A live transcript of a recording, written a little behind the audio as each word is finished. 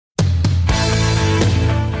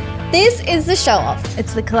This is The Show Off.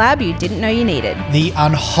 It's the collab you didn't know you needed. The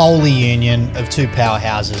unholy union of two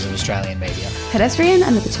powerhouses of Australian media. Pedestrian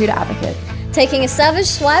and the Batuta Advocate. Taking a savage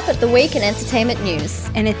swipe at the week in entertainment news.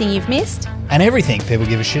 Anything you've missed? And everything people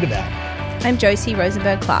give a shit about. I'm Josie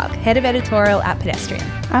Rosenberg-Clark, Head of Editorial at Pedestrian.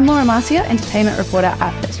 I'm Laura Marcia, Entertainment Reporter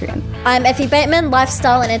at Pedestrian. I'm Effie Bateman,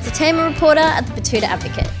 Lifestyle and Entertainment Reporter at the Batuta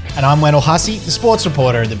Advocate. And I'm Wendell Hussey, the Sports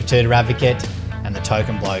Reporter at the Batuta Advocate and the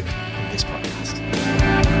token bloke of this podcast.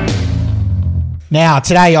 Now,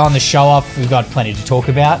 today on The Show Off, we've got plenty to talk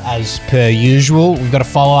about, as per usual. We've got a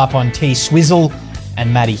follow-up on T Swizzle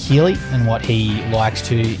and Matty Healy and what he likes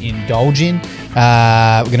to indulge in.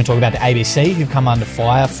 We're going to talk about the ABC, who've come under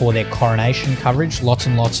fire for their coronation coverage. Lots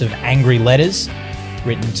and lots of angry letters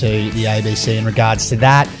written to the ABC in regards to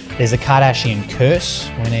that. There's a Kardashian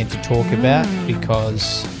curse we need to talk about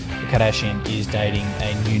because the Kardashian is dating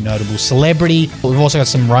a new notable celebrity. We've also got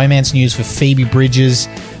some romance news for Phoebe Bridgers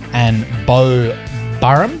and Bo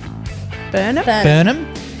Burnham.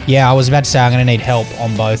 Yeah, I was about to say I'm going to need help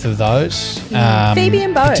on both of those. Phoebe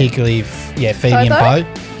and Bo. Particularly, Phoebe and Bo.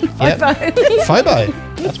 Yep.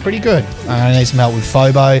 Phobo. That's pretty good. I'm going to need some help with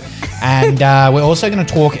Phobo. And we're also going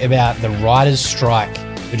to talk about the writers' strike,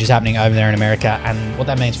 which is happening over there in America, and what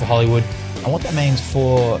that means for Hollywood and what that means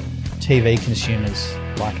for TV consumers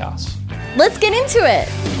like us. Let's get into it.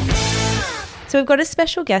 So we've got a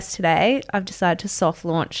special guest today. I've decided to soft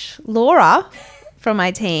launch Laura from my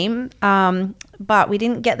team, but we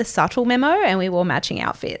didn't get the subtle memo and we wore matching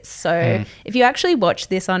outfits. So if you actually watch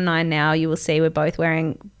this on 9 Now, you will see we're both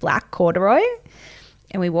wearing black corduroy,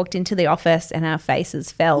 and we walked into the office and our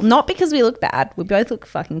faces fell. Not because we look bad. We both look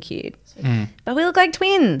fucking cute. But we look like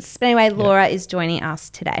twins. But anyway, Laura is joining us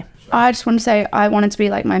today. I just want to say I wanted to be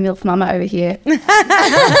like my MILF mama over here.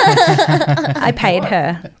 I paid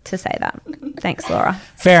her to say that. Thanks, Laura.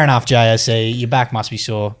 Fair enough, JSC. Your back must be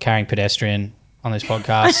sore carrying Pedestrian on this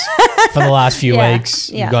podcast for the last few weeks.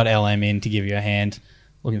 Yeah. You've got LM in to give you a hand.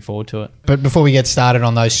 Looking forward to it. But before we get started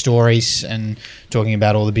on those stories and talking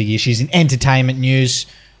about all the big issues in entertainment news,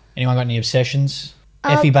 anyone got any obsessions?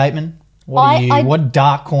 Effie Bateman? What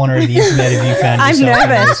dark corner of the internet have you found yourself in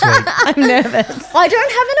this week? I'm nervous. I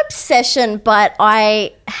don't have an obsession, but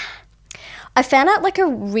I found out like a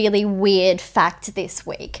really weird fact this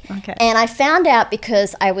week. Okay. And I found out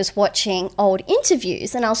because I was watching old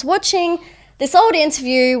interviews, and I was watching this old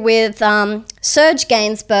interview with Serge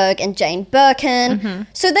Gainsbourg and Jane Birkin.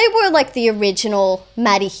 So they were like the original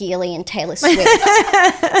Matty Healy and Taylor Swift.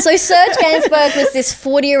 So Serge Gainsbourg was this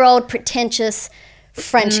 40-year-old pretentious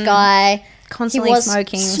French guy. Constantly He was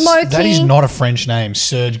smoking. That is not a French name,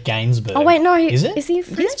 Serge Gainsbourg. Oh, wait, no. Is it? Is he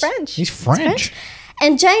French? He's French. He's French.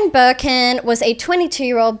 And Jane Birkin was a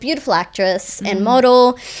 22-year-old beautiful actress and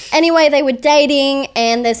model. Anyway, they were dating,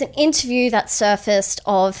 and there's an interview that surfaced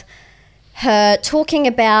of her talking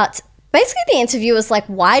about, basically the interview was like,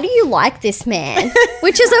 why do you like this man?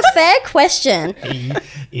 Which is a fair question. He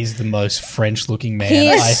is the most French-looking man He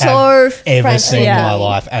is I so have ever French seen in looking. my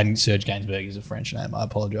life. And Serge Gainsbourg is a French name. I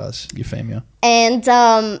apologise, Euphemia.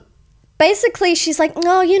 And basically she's like,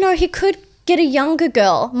 no, he could get a younger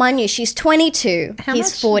girl. Mind you, she's 22. How He's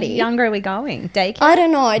much 40. younger are we going? Daycare? I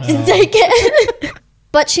don't know. I didn't take it.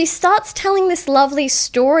 But she starts telling this lovely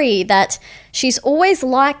story that she's always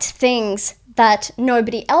liked things that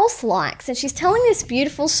nobody else likes. And she's telling this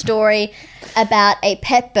beautiful story about a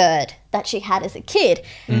pet bird that she had as a kid.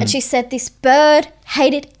 And she said this bird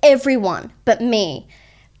hated everyone but me.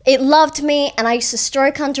 It loved me, and I used to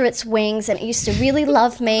stroke under its wings, and it used to really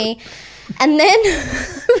love me. And then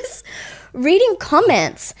I was reading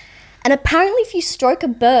comments, and apparently if you stroke a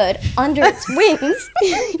bird under its wings,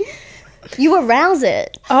 you arouse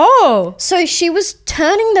it. Oh. So she was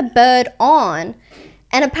turning the bird on,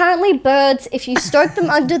 and apparently birds, if you stroke them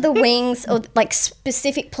under the wings or like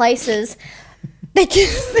specific places, they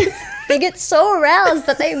get so aroused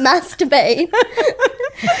that they masturbate.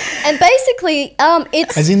 And basically,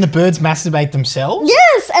 it's... As in the birds masturbate themselves?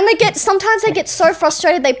 Yes, and sometimes they get so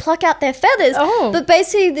frustrated they pluck out their feathers. Oh. But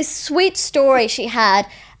basically this sweet story she had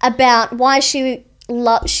about why she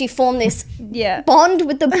formed this bond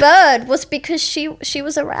with the bird was because she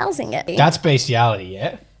was arousing it. That's bestiality,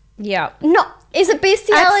 yeah? Yeah. No, is it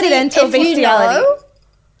bestiality? Accidental if you bestiality. know?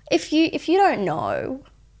 If you don't know.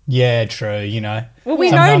 Yeah, true, Well,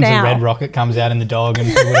 we know Sometimes now. a red rocket comes out in the dog and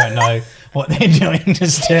people don't know what they're doing to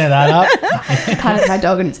stir that up. Pat at my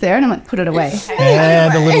dog and it's there and I'm like, put it away.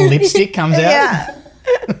 Yeah, the little lipstick comes out. Yeah.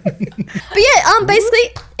 But yeah,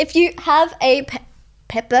 basically, if you have a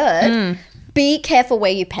pet bird, be careful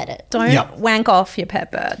where you pet it. Don't wank off your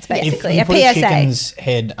pet birds, If basically. you A put PSA. a chicken's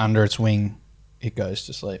head under its wing, it goes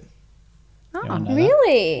to sleep. Oh, You wanna know that?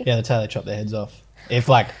 Really? Yeah, that's how they chop their heads off. If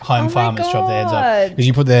like home farmers chop their heads off, God. because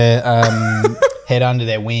you put their head under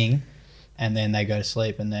their wing, and then they go to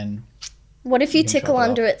sleep, and then What if you can chop tickle it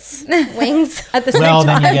under its wings? At the same well,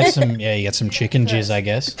 then time. you get some chicken jizz, I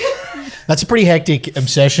guess. That's a pretty hectic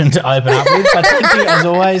obsession to open up with. But thank you as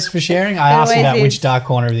always for sharing. I asked always about is. which dark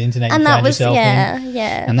corner of the internet And you that found was, yourself yeah, in,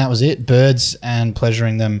 yeah. and that was it. Birds and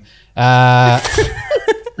pleasuring them.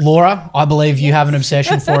 Laura, I believe you have an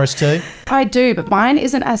obsession for us too. I do, but mine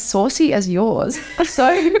isn't as saucy as yours.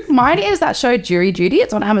 So mine is that show Jury Duty.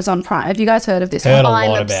 It's on Amazon Prime. Have you guys heard of this Heard one? a I'm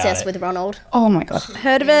lot about obsessed it. with Ronald. Oh my God.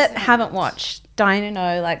 Heard of it, haven't watched. Dying to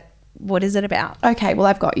know, like, what is it about? Okay, well,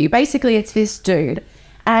 I've got you. Basically, it's this dude,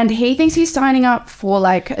 and he thinks he's signing up for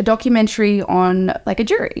like a documentary on like a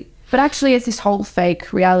jury. But actually, it's this whole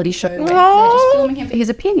fake reality show where they're just filming him for his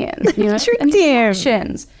opinion, you know, Tricked and his him.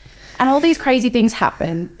 actions. And all these crazy things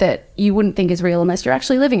happen that you wouldn't think is real unless you're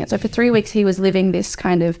actually living it. So for 3 weeks, he was living this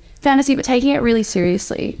kind of fantasy, but taking it really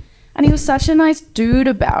seriously. And he was such a nice dude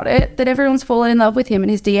about it that everyone's fallen in love with him, and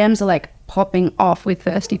his DMs are like popping off with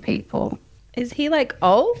thirsty people. Is he like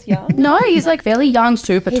old, young? No, he's like fairly young,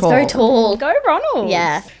 super He's tall. very tall. Go Ronald.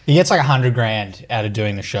 Yeah. He gets like $100,000 out of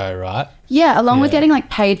doing the show, right? Yeah, along with Yeah. getting like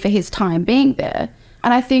paid for his time being there.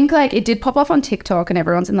 And I think like it did pop off on TikTok and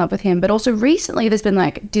everyone's in love with him. But also recently there's been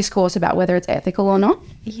like discourse about whether it's ethical or not.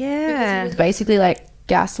 Yeah. It's basically like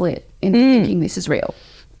gaslit in thinking this is real.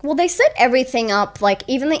 Well, they set everything up, like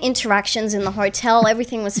even the interactions in the hotel,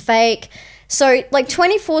 everything was fake. So, like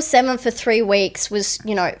 24/7 for 3 weeks was,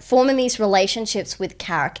 you know, forming these relationships with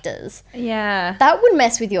characters. Yeah. That would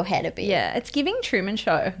mess with your head a bit. Yeah. It's giving Truman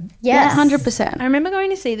Show. Yes. Yeah, 100%. I remember going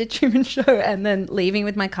to see the Truman Show and then leaving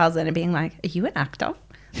with my cousin and being like, "Are you an actor?"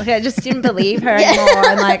 Like I just didn't believe her anymore.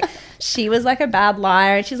 And like she was like a bad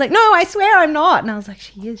liar. And she's like, "No, I swear I'm not." And I was like,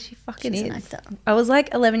 "She is. She fucking She's is." an actor. I was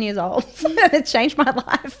like 11 years old. It changed my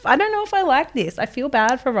life. I don't know if I like this. I feel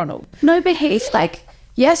bad for Ronald. No, but he's like,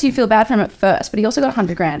 yes, you feel bad for him at first, but he also got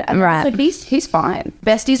 $100,000. And Right. So he's fine.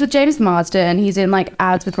 Besties with James Marsden. He's in like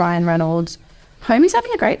ads with Ryan Reynolds. Homie's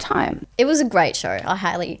having a great time. It was a great show. I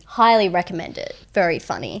highly recommend it. Very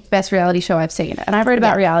funny. Best reality show I've seen. And I've read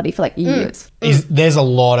about reality for like years. There's a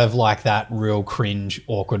lot of like that real cringe,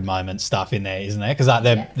 awkward moment stuff in there, isn't there? Because like,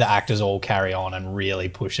 the actors all carry on and really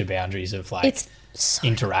push the boundaries of like It's so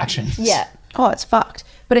interactions. Yeah. Oh, it's fucked.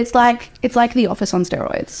 But it's like The Office on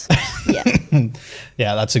steroids. Yeah.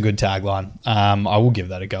 Yeah, that's a good tagline. I will give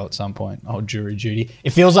that a go at some point. Oh, Jury Duty. It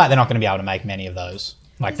feels like they're not going to be able to make many of those.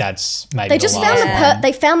 Like that's maybe They the just last found one.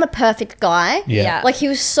 they found the perfect guy. Yeah. Like he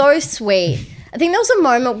was so sweet. I think there was a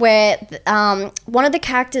moment where one of the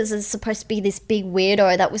characters is supposed to be this big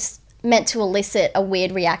weirdo that was meant to elicit a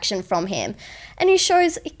weird reaction from him. And he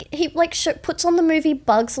puts on the movie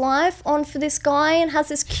Bugs Life on for this guy and has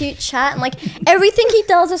this cute chat, and like everything he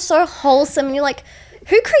does is so wholesome, and you're like,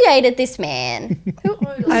 who created this man? I don't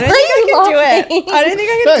think I can do it. I don't think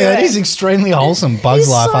I No, can do it it. is extremely wholesome. Bugs He's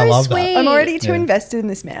Life, so I love sweet. that. I'm already too Yeah. invested in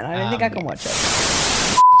this man. I don't think I can watch it.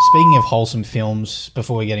 Speaking of wholesome films,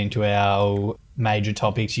 before we get into our major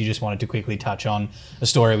topics, you just wanted to quickly touch on a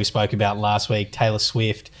story we spoke about last week. Taylor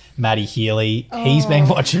Swift, Matty Healy. He's been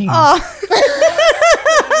watching.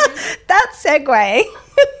 That segue.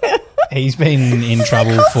 He's been in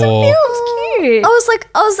trouble for. Feels cute.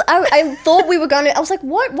 I thought we were going to. I was like,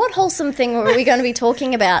 what wholesome thing were we going to be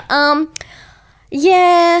talking about?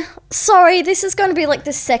 Yeah. Sorry, this is going to be like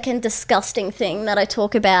the second disgusting thing that I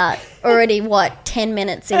talk about already. 10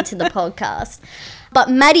 minutes into the podcast. But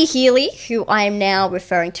Maddie Healy, who I am now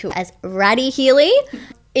referring to as Ratty Healy,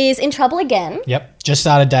 is in trouble again. Yep, just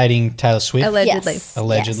started dating Taylor Swift. Allegedly. Yes,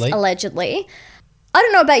 Allegedly. yes, allegedly. I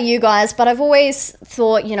don't know about you guys, but I've always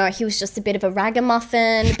thought, you know, he was just a bit of a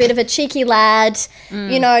ragamuffin, a bit of a cheeky lad,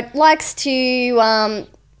 you know, likes to, I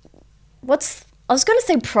was going to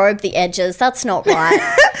say probe the edges. That's not right.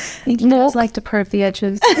 I think he does like to probe the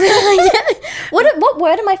edges. What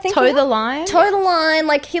word am I thinking? Toe of? the line. Toe the line.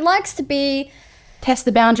 Like, he likes to be... Test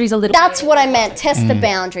the boundaries a little That's bit. what I meant. Test the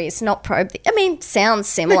boundaries, not probe the... I mean, sounds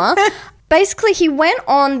similar. Basically, he went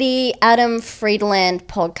on the Adam Friedland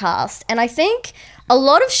podcast, and I think a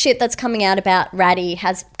lot of shit that's coming out about Ratty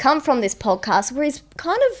has come from this podcast where he's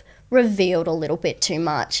kind of revealed a little bit too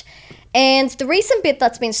much. And the recent bit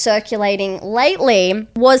that's been circulating lately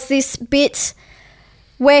was this bit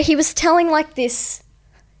where he was telling like this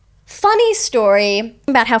funny story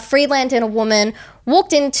about how Friedland and a woman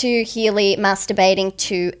walked into Healy masturbating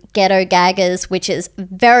to Ghetto Gaggers, which is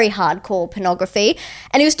very hardcore pornography,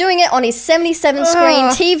 and he was doing it on his 77-screen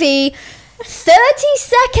TV 30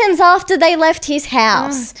 seconds after they left his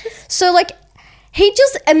house. So, like, He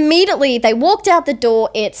just immediately, they walked out the door,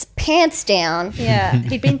 it's pants down. Yeah,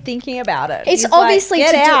 he'd been thinking about it. It's He's obviously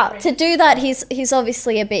like, get out. to do that. He's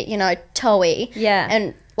obviously a bit, toey. Yeah.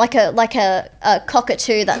 And like a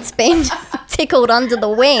cockatoo that's been tickled under the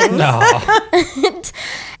wings. No.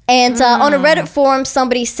 And on a Reddit forum,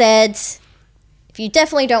 somebody said, if you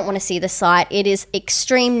definitely don't want to see the site, it is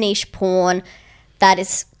extreme niche porn that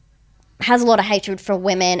has a lot of hatred for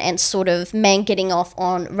women and sort of men getting off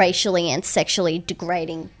on racially and sexually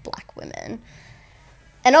degrading black women.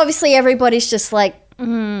 And obviously everybody's just like,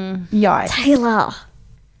 Yikes. Taylor.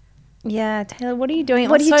 Yeah, Taylor, what are you doing?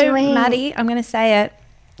 What are you Also, doing? Maddie, I'm going to say it.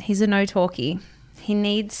 He's a no talkie. He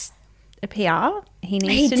needs a PR. He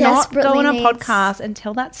needs to not go on a podcast and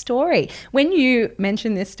tell that story. When you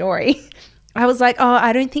mentioned this story, I was like, oh,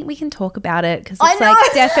 I don't think we can talk about it because it's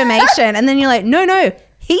like defamation. And then you're like, no.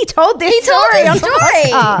 He told this story on the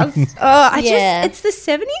podcast. It's the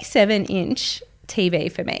 77-inch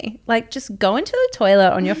TV for me. Like, just go into the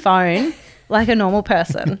toilet on your phone like a normal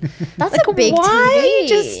person. That's a big why TV. are you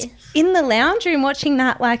just in the lounge room watching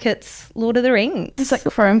that like it's Lord of the Rings? It's like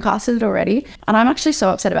Chromecasted it already. And I'm actually so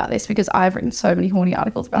upset about this because I've written so many horny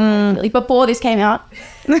articles about that. Really. Before this came out,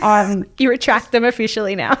 You retract them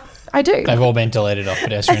officially now. I do. They've all been deleted off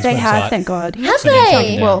Pedestrian's They website. have, thank God. Have So they're taken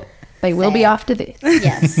they? down. Well, they will be after this.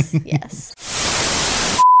 Yes.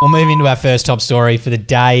 We'll move into our first top story for the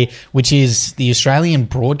day, which is the Australian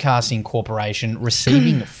Broadcasting Corporation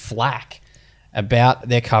receiving flack about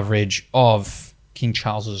their coverage of King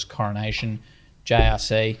Charles's coronation.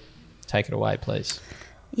 JRC, take it away, please.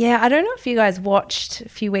 Yeah, I don't know if you guys watched a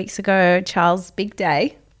few weeks ago Charles' big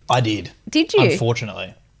day. I did. Did you?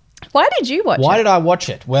 Unfortunately. Why did you watch Why it? did I watch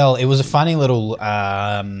it? Well, it was a funny little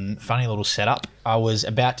setup. I was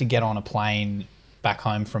about to get on a plane back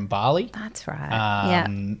home from Bali. That's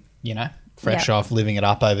right. Fresh Yeah. off living it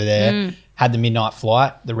up over there. Had the midnight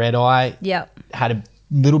flight, the red eye. Yep. Had a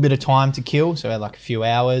little bit of time to kill, so we had like a few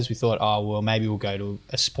hours. We thought, oh well, maybe we'll go to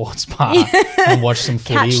a sports bar and watch some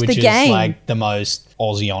footy, Catch the which is game. like the most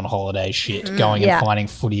Aussie on holiday shit. Going Yeah. and finding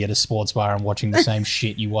footy at a sports bar and watching the same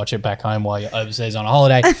shit you watch it back home while you're overseas on a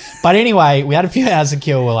holiday. But anyway, we had a few hours to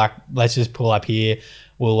kill. We're like, let's just pull up here.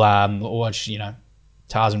 We'll watch,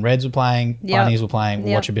 Tars and Reds were playing, Yep. Bunnies were playing. We'll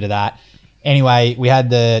Yep. watch a bit of that. Anyway, we had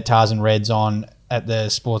the Tars and Reds on at the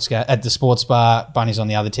sports bar, Bunnies on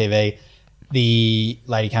the other TV. The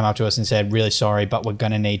lady came up to us and said, really sorry, but we're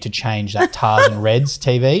going to need to change that Tars and Reds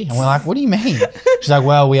TV. And we're like, what do you mean? She's like,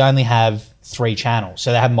 well, we only have 3 channels.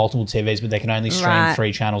 So they have multiple TVs, but they can only stream Right.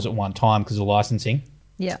 3 channels at one time because of licensing.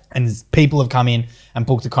 Yeah. And people have come in and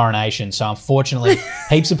booked the coronation. So unfortunately,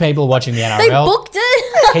 heaps of people are watching the NRL. They booked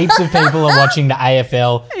it. Heaps of people are watching the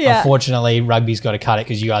AFL. Yeah. Unfortunately, rugby's got to cut it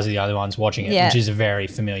because you guys are the only ones watching it, Yeah. which is a very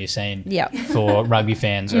familiar scene Yep. for rugby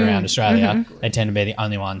fans around Australia. They tend to be the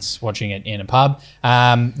only ones watching it in a pub.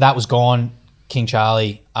 That was gone. King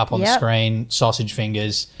Charlie up on the Yep. screen, sausage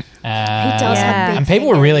fingers. He does Yeah. have big And people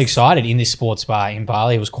were really fingers. excited in this sports bar in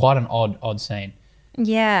Bali. It was quite an odd scene.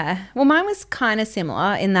 Yeah. Well, mine was kind of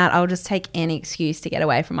similar in that I'll just take any excuse to get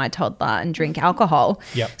away from my toddler and drink alcohol.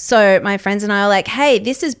 Yep. So my friends and I are like, hey,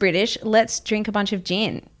 this is British. Let's drink a bunch of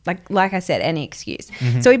gin. Like I said, any excuse.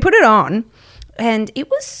 So we put it on and it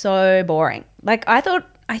was so boring. Like I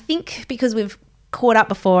think because we've caught up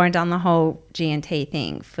before and done the whole G&T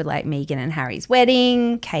thing for like Meghan and Harry's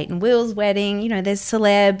wedding, Kate and Will's wedding. There's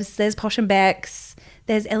celebs, there's Posh and Beck's,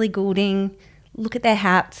 there's Ellie Goulding. Look at their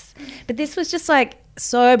hats. But this was just like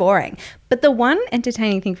so boring. But the one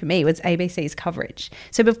entertaining thing for me was ABC's coverage.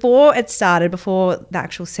 So before it started, before the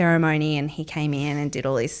actual ceremony and he came in and did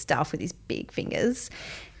all this stuff with his big fingers,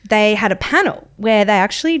 they had a panel where they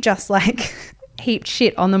actually just like heaped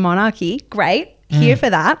shit on the monarchy. Great. Here for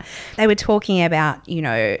that. They were talking about,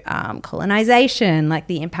 colonization, like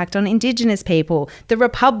the impact on Indigenous people, the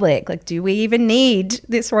Republic, like do we even need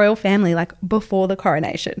this royal family like before the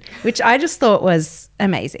coronation, which I just thought was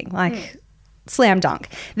amazing, like slam dunk.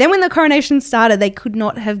 Then when the coronation started, they could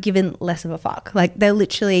not have given less of a fuck. Like they're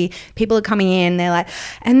literally, people are coming in, they're like,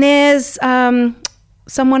 and there's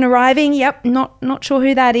someone arriving. Yep, not sure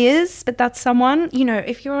who that is, but that's someone.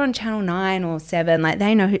 If you're on Channel 9 or 7, like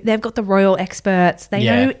they know they've got the royal experts. They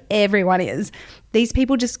know who everyone is. These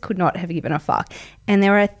people just could not have given a fuck. And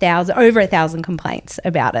there were over 1,000 complaints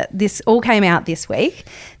about it. This all came out this week.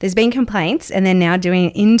 There's been complaints and they're now doing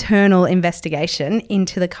an internal investigation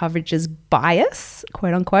into the coverage's bias,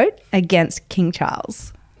 quote unquote, against King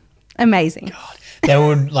Charles. Amazing. There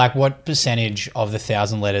would what percentage of the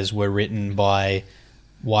 1,000 letters were written by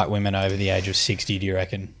white women over the age of 60, do you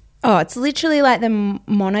reckon? Oh, it's literally like the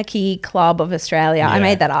Monarchy Club of Australia. I Yeah.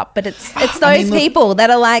 made that up, but it's those people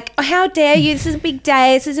that are like, oh, how dare you? This is a big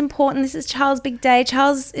day. This is important. This is Charles' big day.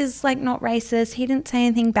 Charles is like not racist. He didn't say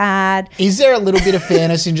anything bad. Is there a little bit of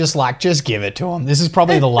fairness in just give it to him? This is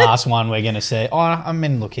probably the last one we're going to see. Oh, I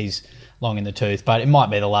mean, look, he's long in the tooth, but it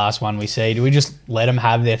might be the last one we see. Do we just let them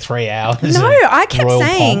have their 3 hours? No, of I kept royal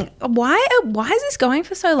saying, pomp? why is this going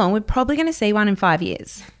for so long? We're probably going to see one in 5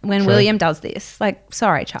 years when True. William does this. Like,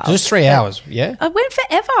 sorry, Charles. Just 3 hours, yeah? I went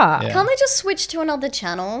forever. Can't they just switch to another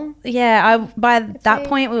channel? Yeah, by that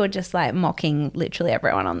point, we were just like mocking literally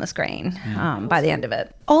everyone on the screen by the end of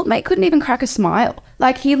it. Old mate couldn't even crack a smile.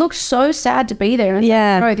 Like, he looked so sad to be there. And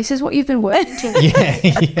Yeah. bro, this is what you've been working to.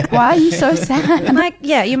 Yeah. Why are you so sad? I'm like,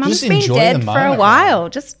 yeah, your mum's Just been enjoy dead the for a moment, while.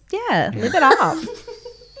 Just, live it up.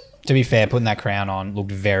 To be fair, putting that crown on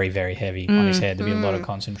looked very, very heavy on his head. There'd be a lot of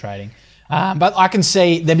concentrating. But I can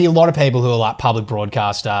see there'd be a lot of people who are like public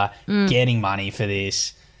broadcaster getting money for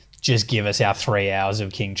this. Just give us our 3 hours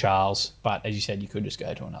of King Charles. But as you said, you could just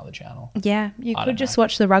go to another channel. Yeah, you I could don't just know.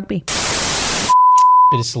 watch the rugby.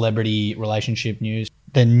 Bit of celebrity relationship news.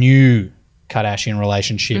 The new Kardashian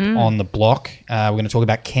relationship on the block. We're going to talk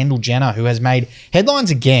about Kendall Jenner, who has made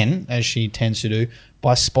headlines again, as she tends to do,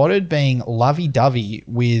 by spotted being lovey-dovey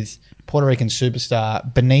with Puerto Rican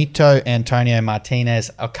superstar Benito Antonio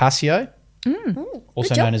Martinez Ocasio,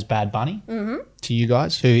 also known as Bad Bunny to you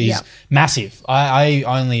guys, who is massive. I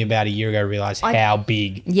only about a year ago realised how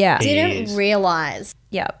big Yeah. he Didn't is. realize.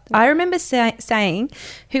 Yeah. I remember saying,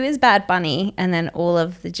 who is Bad Bunny? And then all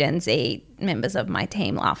of the Gen Z members of my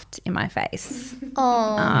team laughed in my face.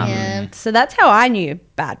 Oh, yeah. So that's how I knew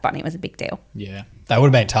Bad Bunny was a big deal. Yeah, that would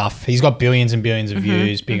have been tough. He's got billions and billions of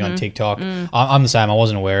views, big on TikTok. I'm the same. I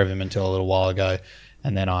wasn't aware of him until a little while ago,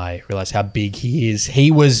 and then I realised how big he is. He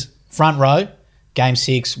was front row, Game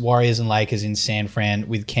 6, Warriors and Lakers in San Fran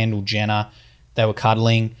with Kendall Jenner. They were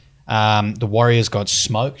cuddling. The Warriors got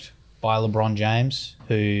smoked by LeBron James,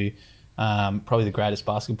 who probably the greatest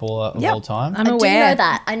basketballer of Yep. all time. I'm I do aware. know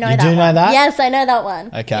that. I know You that do one. know that? Yes, I know that one.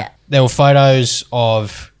 Okay. Yeah. There were photos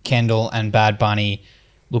of Kendall and Bad Bunny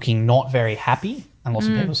looking not very happy. And lots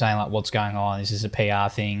of people saying, like, what's going on? This is a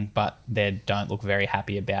PR thing. But they don't look very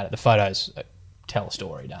happy about it. The photos tell a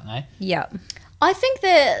story, don't they? Yeah. I think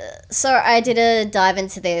that, so I did a dive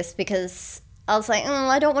into this because I was like,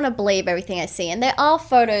 I don't want to believe everything I see. And there are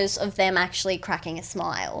photos of them actually cracking a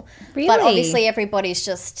smile. Really? But obviously everybody's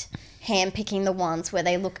just handpicking the ones where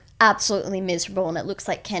they look absolutely miserable and it looks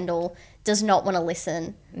like Kendall does not want to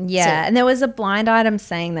listen. Yeah. And there was a blind item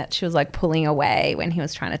saying that she was like pulling away when he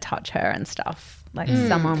was trying to touch her and stuff. Like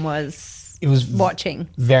someone was It was watching.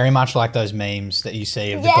 very much like those memes that you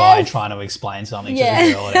see of the Yes. guy trying to explain something to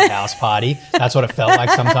the girl at a house party. That's what it felt like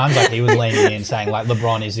sometimes. Like he was leaning in saying, like,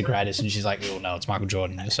 LeBron is the greatest. And she's like, oh, no, it's Michael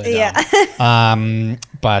Jordan. You're so dumb.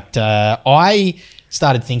 But I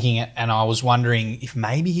started thinking it and I was wondering if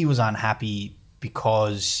maybe he was unhappy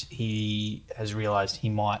because he has realised he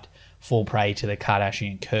might fall prey to the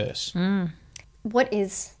Kardashian curse. What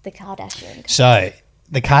is the Kardashian? So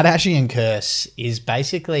the Kardashian curse is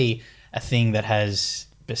basically a thing that has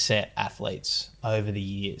beset athletes over the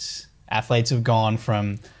years. Athletes have gone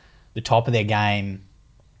from the top of their game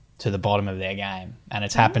to the bottom of their game, and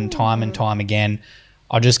it's happened time and time again.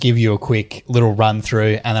 I'll just give you a quick little run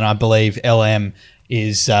through, and then I believe LM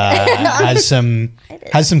is has some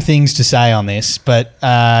things to say on this. But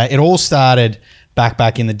it all started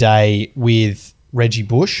back in the day with Reggie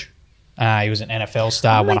Bush. He was an NFL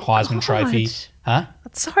star, won a Heisman God. Trophy. Huh?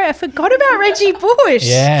 Sorry, I forgot about Reggie Bush.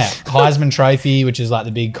 Yeah, Heisman Trophy, which is like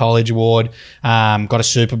the big college award. Got a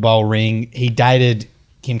Super Bowl ring. He dated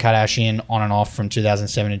Kim Kardashian on and off from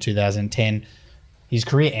 2007 to 2010. His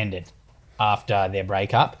career ended after their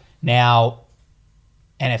breakup. Now,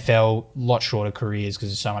 NFL, lot shorter careers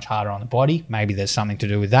because it's so much harder on the body. Maybe there's something to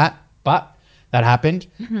do with that, but that happened.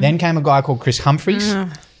 Then came a guy called Chris Humphries,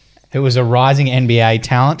 who was a rising NBA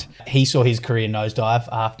talent. He saw his career nosedive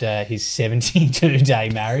after his 72-day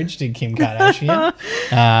marriage to Kim Kardashian.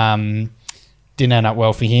 Didn't end up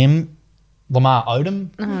well for him. Lamar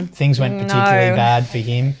Odom, things went particularly bad for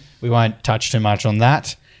him. We won't touch too much on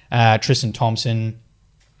that. Tristan Thompson,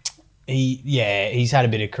 he's had a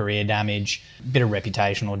bit of career damage, a bit of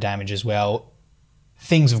reputational damage as well.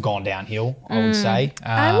 Things have gone downhill, I would say.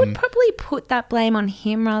 I would probably put that blame on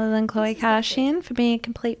him rather than Khloe Kardashian for being a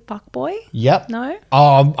complete fuckboy. Yep. No?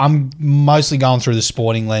 Oh, I'm mostly going through the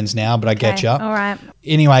sporting lens now, but I get you. All right.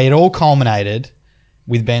 Anyway, it all culminated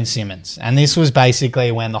with Ben Simmons. And this was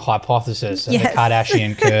basically when the hypothesis of the Yes.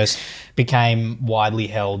 Kardashian curse became widely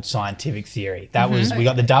held scientific theory. That was, we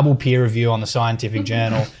got the double peer review on the scientific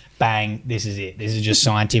journal. bang, this is it. This is just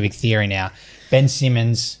scientific theory now. Ben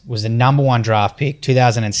Simmons was the number 1 draft pick,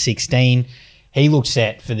 2016. He looked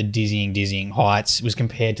set for the dizzying heights. Was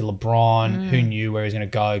compared to LeBron, who knew where he was going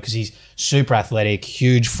to go because he's super athletic,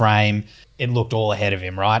 huge frame. It looked all ahead of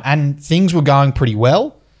him, right? And things were going pretty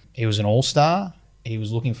well. He was an all-star. He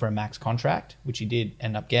was looking for a max contract, which he did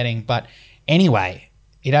end up getting. But anyway,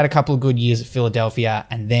 he'd had a couple of good years at Philadelphia,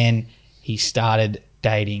 and then he started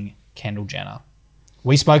dating Kendall Jenner.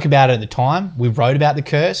 We spoke about it at the time. We wrote about the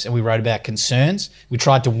curse and we wrote about concerns. We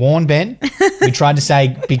tried to warn Ben. We tried to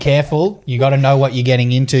say, be careful. You got to know what you're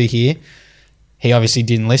getting into here. He obviously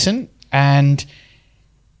didn't listen. And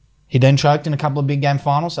he then choked in a couple of big game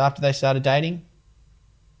finals after they started dating.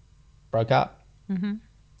 Broke up.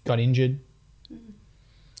 Got injured.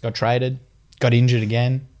 Got traded. Got injured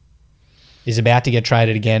again. Is about to get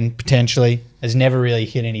traded again, potentially. Has never really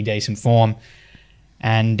hit any decent form.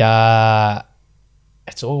 And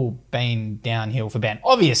it's all been downhill for Ben.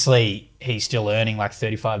 Obviously, he's still earning like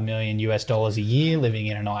 $35 million a year, living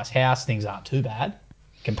in a nice house. Things aren't too bad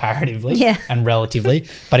comparatively and relatively.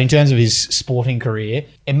 But in terms of his sporting career,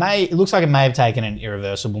 it looks like it may have taken an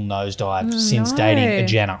irreversible nosedive since dating a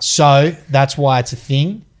Jenner. So that's why it's a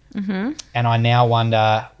thing. And I now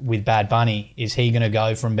wonder, with Bad Bunny, is he going to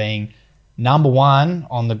go from being number 1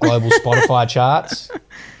 on the global Spotify charts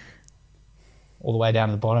all the way down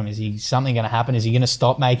to the bottom? Is something going to happen? Is he going to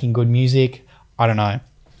stop making good music? I don't know.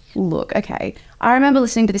 Look, okay. I remember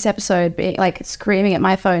listening to this episode being like screaming at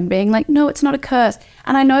my phone, being like, no, it's not a curse.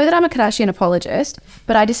 And I know that I'm a Kardashian apologist,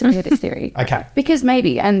 but I disagree with this theory. Okay. Because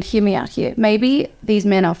maybe, and hear me out here, maybe these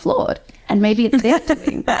men are flawed and maybe it's their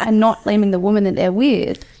doing and not blaming the woman that they're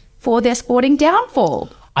with for their sporting downfall.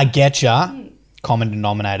 I get ya. Common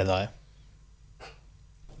denominator though.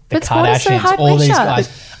 The But sport is so Kardashians, high all these pressure.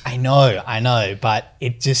 guys. I know, but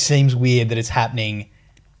it just seems weird that it's happening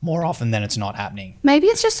more often than it's not happening. Maybe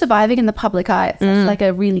it's just surviving in the public eye. It's like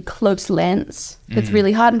a really close lens that's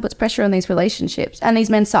really hard and puts pressure on these relationships. And these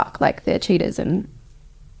men suck. Like, they're cheaters and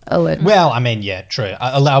Well, I mean, yeah, true.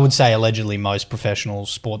 I would say allegedly most professional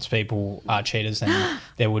sports people are cheaters, and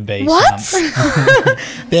there would be some.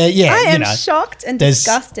 I am shocked and there's-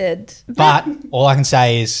 disgusted. But all I can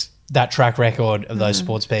say is that track record of those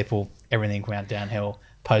sports people, everything went downhill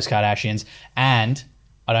post Kardashians. And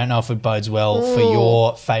I don't know if it bodes well for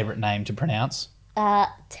your favourite name to pronounce.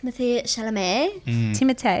 Timothy Chalamet.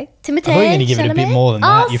 Timothy. Timothy I thought you were going to give it a bit more than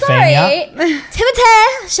that. Oh, Euphemia. sorry. Timothy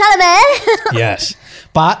Chalamet. Yes.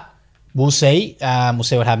 But we'll see. We'll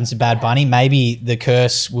see what happens to Bad Bunny. Maybe the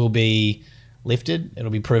curse will be lifted.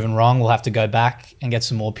 It'll be proven wrong. We'll have to go back and get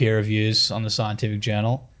some more peer reviews on the Scientific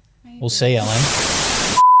Journal. We'll see, Ellen.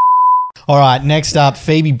 All right, next up,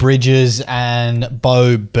 Phoebe Bridgers and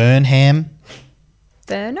Bo Burnham.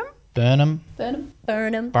 Burnham.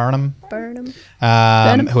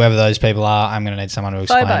 Whoever those people are, I'm going to need someone to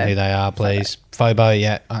explain who they are, please. Phobo,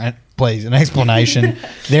 yeah. Please, an explanation.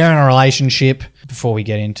 They're in a relationship. Before we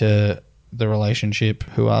get into the relationship,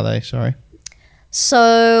 who are they? Sorry.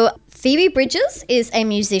 So Phoebe Bridgers is a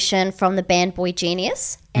musician from the band Boy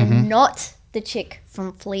Genius and not the chick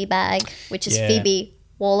from Fleabag, which is Phoebe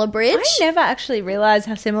Waller-Bridge. I never actually realised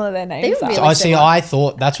how similar their names are. Really I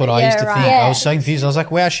thought that's what I used to think. Yeah. I was so confused. I was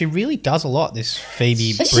like, wow, she really does a lot, this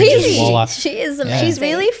Phoebe Bridgers She Waller. is amazing. She's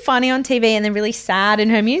really funny on TV and then really sad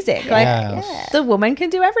in her music. Like, the woman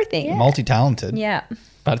can do everything. Multi-talented. Yeah.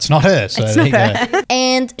 But it's not her, so there you go.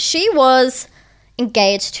 And she was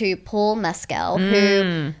engaged to Paul Mescal,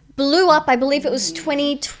 who blew up, I believe it was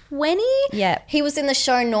 2020. Yeah. He was in the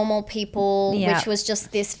show Normal People, Yeah. which was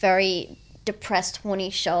just this very depressed,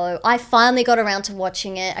 horny show. I finally got around to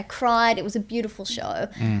watching it. I cried. It was a beautiful show.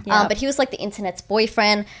 But he was like the internet's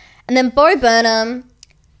boyfriend. And then Bo Burnham,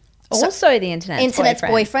 Also the internet's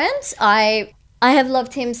boyfriend. I have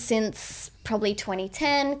loved him since probably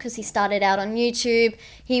 2010 because he started out on YouTube.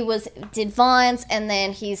 He did Vines, and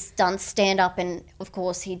then he's done stand-up, and of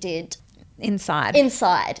course he did Inside. So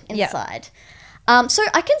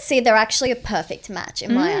I can see they're actually a perfect match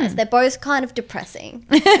in my eyes. They're both kind of depressing.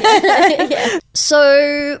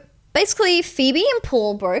 So basically Phoebe and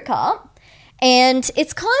Paul broke up, and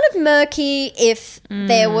it's kind of murky if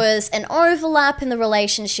there was an overlap in the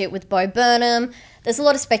relationship with Bo Burnham. There's a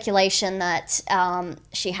lot of speculation that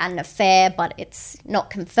she had an affair, but it's not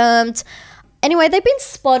confirmed. Anyway, they've been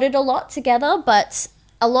spotted a lot together, but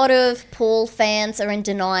a lot of Paul fans are in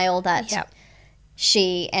denial that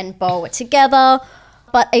she and Bo were together.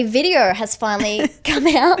 But a video has finally come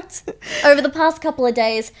out over the past couple of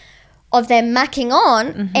days of them macking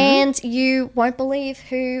on, and you won't believe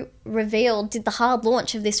who did the hard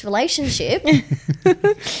launch of this relationship.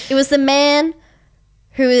 It was the man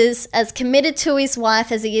who is as committed to his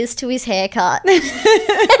wife as he is to his haircut. Keith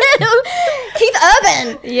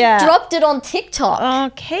Urban dropped it on TikTok.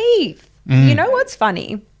 Oh, Keith. You know what's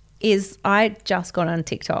funny is I just got on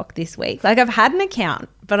TikTok this week. Like, I've had an account,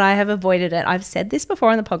 but I have avoided it. I've said this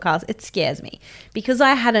before on the podcast. It scares me because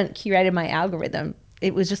I hadn't curated my algorithm.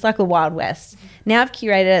 It was just like the Wild West. Now I've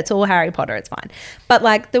curated it. It's all Harry Potter. It's fine. But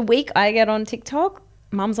like the week I get on TikTok,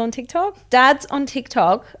 mum's on TikTok, dad's on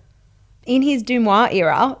TikTok in his Dumois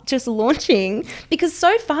era, just launching, because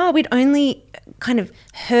so far we'd only kind of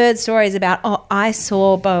heard stories about, oh, I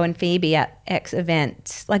saw Beau and Phoebe at X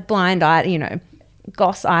event, like blind eye, you know,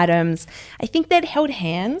 goss items. I think they'd held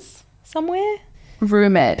hands somewhere.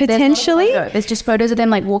 Rumored. Potentially. There's just photos of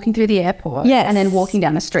them like walking through the airport and then walking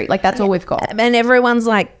down the street. Like that's all we've got. And everyone's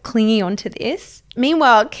like clinging onto this.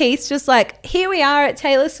 Meanwhile, Keith's just like, here we are at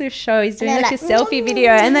Taylor Swift's show. He's doing like a selfie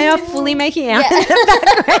video and they are fully making out in the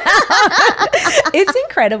background. It's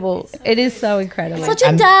incredible. It is so incredible. Such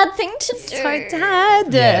a dad thing to do. So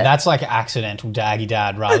dad. Yeah, that's like accidental daggy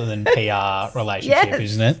dad rather than PR relationship,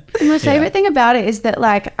 isn't it? My favorite thing about it is that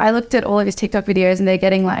like I looked at all of his TikTok videos and they're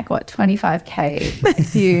getting like 25k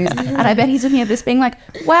views, and I bet he's looking at this being like,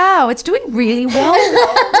 wow, it's doing really well.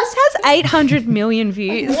 This has 800 million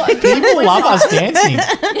views. People love us dancing.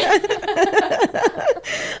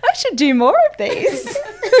 I should do more of these.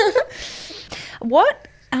 What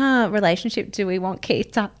relationship do we want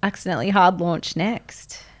Keith to accidentally hard launch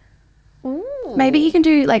next? Ooh. Maybe he can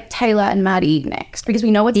do like Taylor and Maddie next, because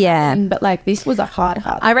we know what's happening, but like this was a hard.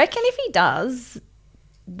 I reckon if he does,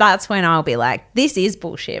 that's when I'll be like, this is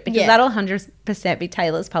bullshit, because that'll 100% be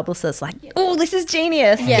Taylor's publicist like, oh, this is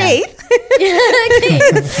genius. Keith.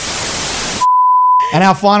 Keith. And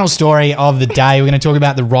our final story of the day, we're going to talk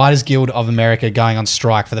about the Writers Guild of America going on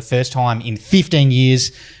strike for the first time in 15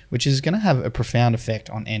 years, which is going to have a profound effect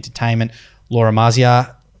on entertainment. Laura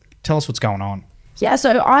Mazia, tell us what's going on. Yeah,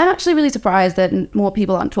 so I'm actually really surprised that more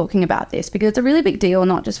people aren't talking about this, because it's a really big deal,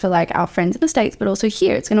 not just for like our friends in the States, but also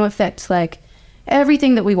here. It's going to affect like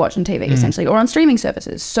everything that we watch on TV essentially, or on streaming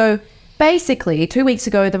services. So basically, 2 weeks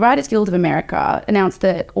ago, the Writers Guild of America announced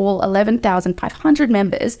that all 11,500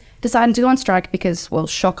 members decided to go on strike because, well,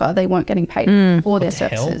 shocker, they weren't getting paid for their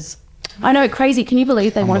services. I know, crazy. Can you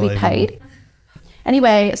believe they want to be paid?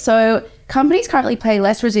 Anyway, so companies currently pay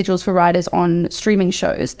less residuals for writers on streaming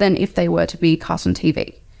shows than if they were to be cast on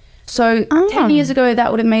TV. So 10 years ago,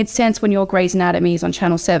 that would have made sense when your Grey's Anatomy is on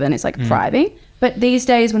Channel 7. It's like thriving. But these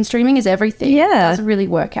days, when streaming is everything, it doesn't really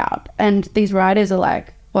work out. And these writers are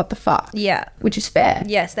like, what the fuck? Yeah. Which is fair.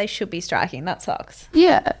 Yes, they should be striking. That sucks.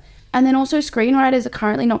 Yeah. And then also screenwriters are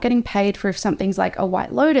currently not getting paid for if something's like a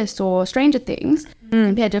White Lotus or Stranger Things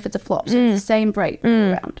compared to if it's a flop. So it's the same break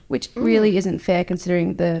around, which really isn't fair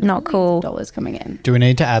considering the not cool dollars coming in. Do we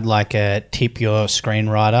need to add like a tip your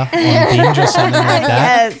screenwriter on Binge or something like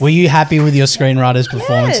that? Yes. Were you happy with your screenwriter's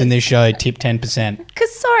performance in this show? Tip 10%.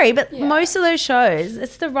 Because, sorry, but most of those shows,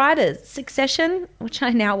 it's the writers. Succession, which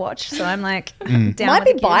I now watch, so I'm like, down Might with be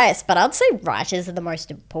the kids. biased, but I'd say writers are the most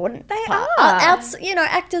important. They part. are. You know,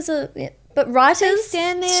 actors are, but writers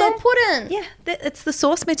stand there. so important. Yeah, it's the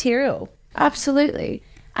source material. Absolutely.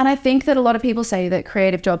 And I think that a lot of people say that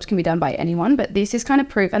creative jobs can be done by anyone, but this is kind of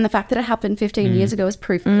proof. And the fact that it happened 15 years ago is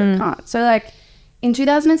proof that it can't. So like in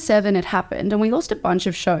 2007, it happened and we lost a bunch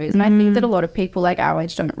of shows. And I think that a lot of people like our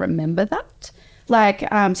age don't remember that. Like,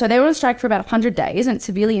 so they were on strike for about 100 days and it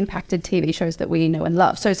severely impacted TV shows that we know and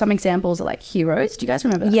love. So some examples are like Heroes. Do you guys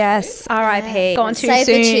remember that? Yes, R.I.P. Gone too Save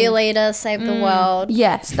soon. the cheerleader, save the world.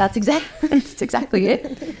 Yes, that's exactly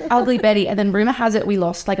it. Ugly Betty. And then rumor has it we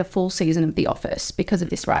lost like a full season of The Office because of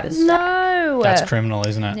this writer's strike. No. That's criminal,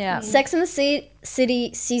 isn't it? Yeah. Sex and the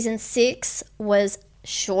City season 6 was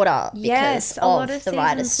shorter because a lot of the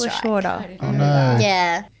writers' were strike. shorter.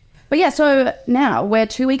 Yeah. But yeah, so now we're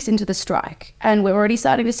 2 weeks into the strike and we're already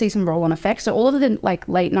starting to see some roll-on effects. So all of the like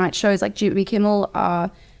late night shows like Jimmy Kimmel are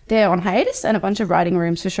there on hiatus, and a bunch of writing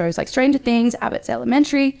rooms for shows like Stranger Things, Abbott's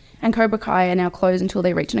Elementary, and Cobra Kai are now closed until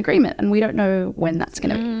they reach an agreement. And we don't know when that's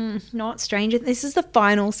going to be. Not Stranger. This is the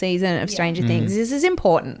final season of Stranger Things. This is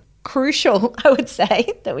important. Crucial, I would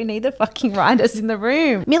say, that we need the fucking writers in the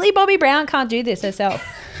room. Millie Bobby Brown can't do this herself.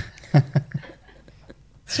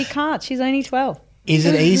 She can't. She's only 12. Is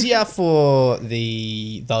it easier for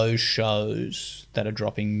those shows that are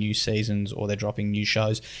dropping new seasons or they're dropping new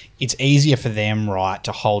shows? It's easier for them, right,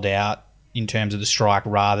 to hold out in terms of the strike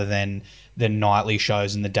rather than the nightly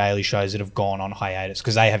shows and the daily shows that have gone on hiatus,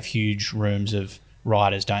 because they have huge rooms of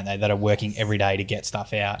writers, don't they, that are working every day to get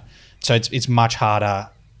stuff out. So it's much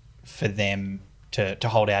harder for them to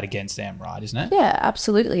hold out against them, right, isn't it? Yeah,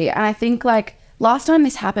 absolutely. And I think like last time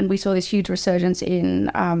this happened, we saw this huge resurgence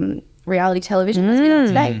in reality television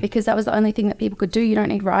today, because that was the only thing that people could do. You don't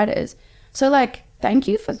need writers. So, like, thank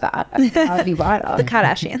you for that as a reality writer. The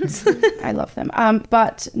Kardashians. I love them.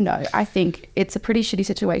 But no, I think it's a pretty shitty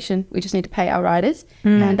situation. We just need to pay our writers.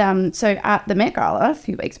 And so at the Met Gala a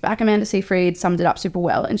few weeks back, Amanda Seyfried summed it up super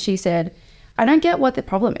well. And she said, I don't get what the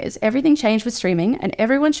problem is. Everything changed with streaming and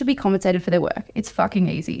everyone should be compensated for their work. It's fucking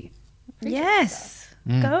easy. Yes.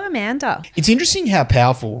 Go, Amanda. It's interesting how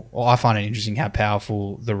powerful, or I find it interesting how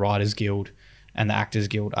powerful the Writers Guild and the Actors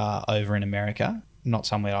Guild are over in America. Not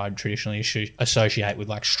somewhere I'd traditionally associate with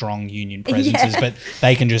like strong union presences, but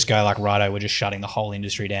they can just go like, righto, we're just shutting the whole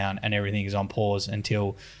industry down and everything is on pause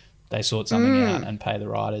until they sort something out and pay the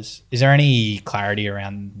writers. Is there any clarity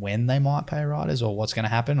around when they might pay writers or what's going to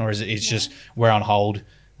happen? Or is it just we're on hold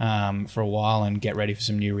for a while and get ready for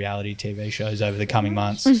some new reality TV shows over the coming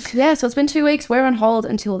months? Yeah, so it's been 2 weeks. We're on hold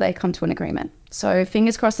until they come to an agreement. So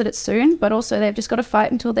fingers crossed that it's soon, but also they've just got to fight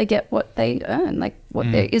until they get what they earn, like what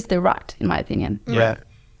is their right, in my opinion. Yeah.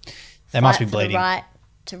 They must be Fight for the bleeding. right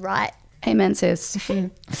to write. Amen, sis.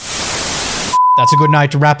 That's a good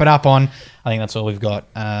note to wrap it up on. I think that's all we've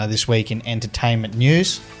got this week in entertainment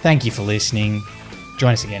news. Thank you for listening.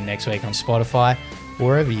 Join us again next week on Spotify or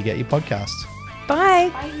wherever you get your podcasts. Bye.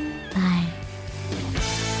 Bye.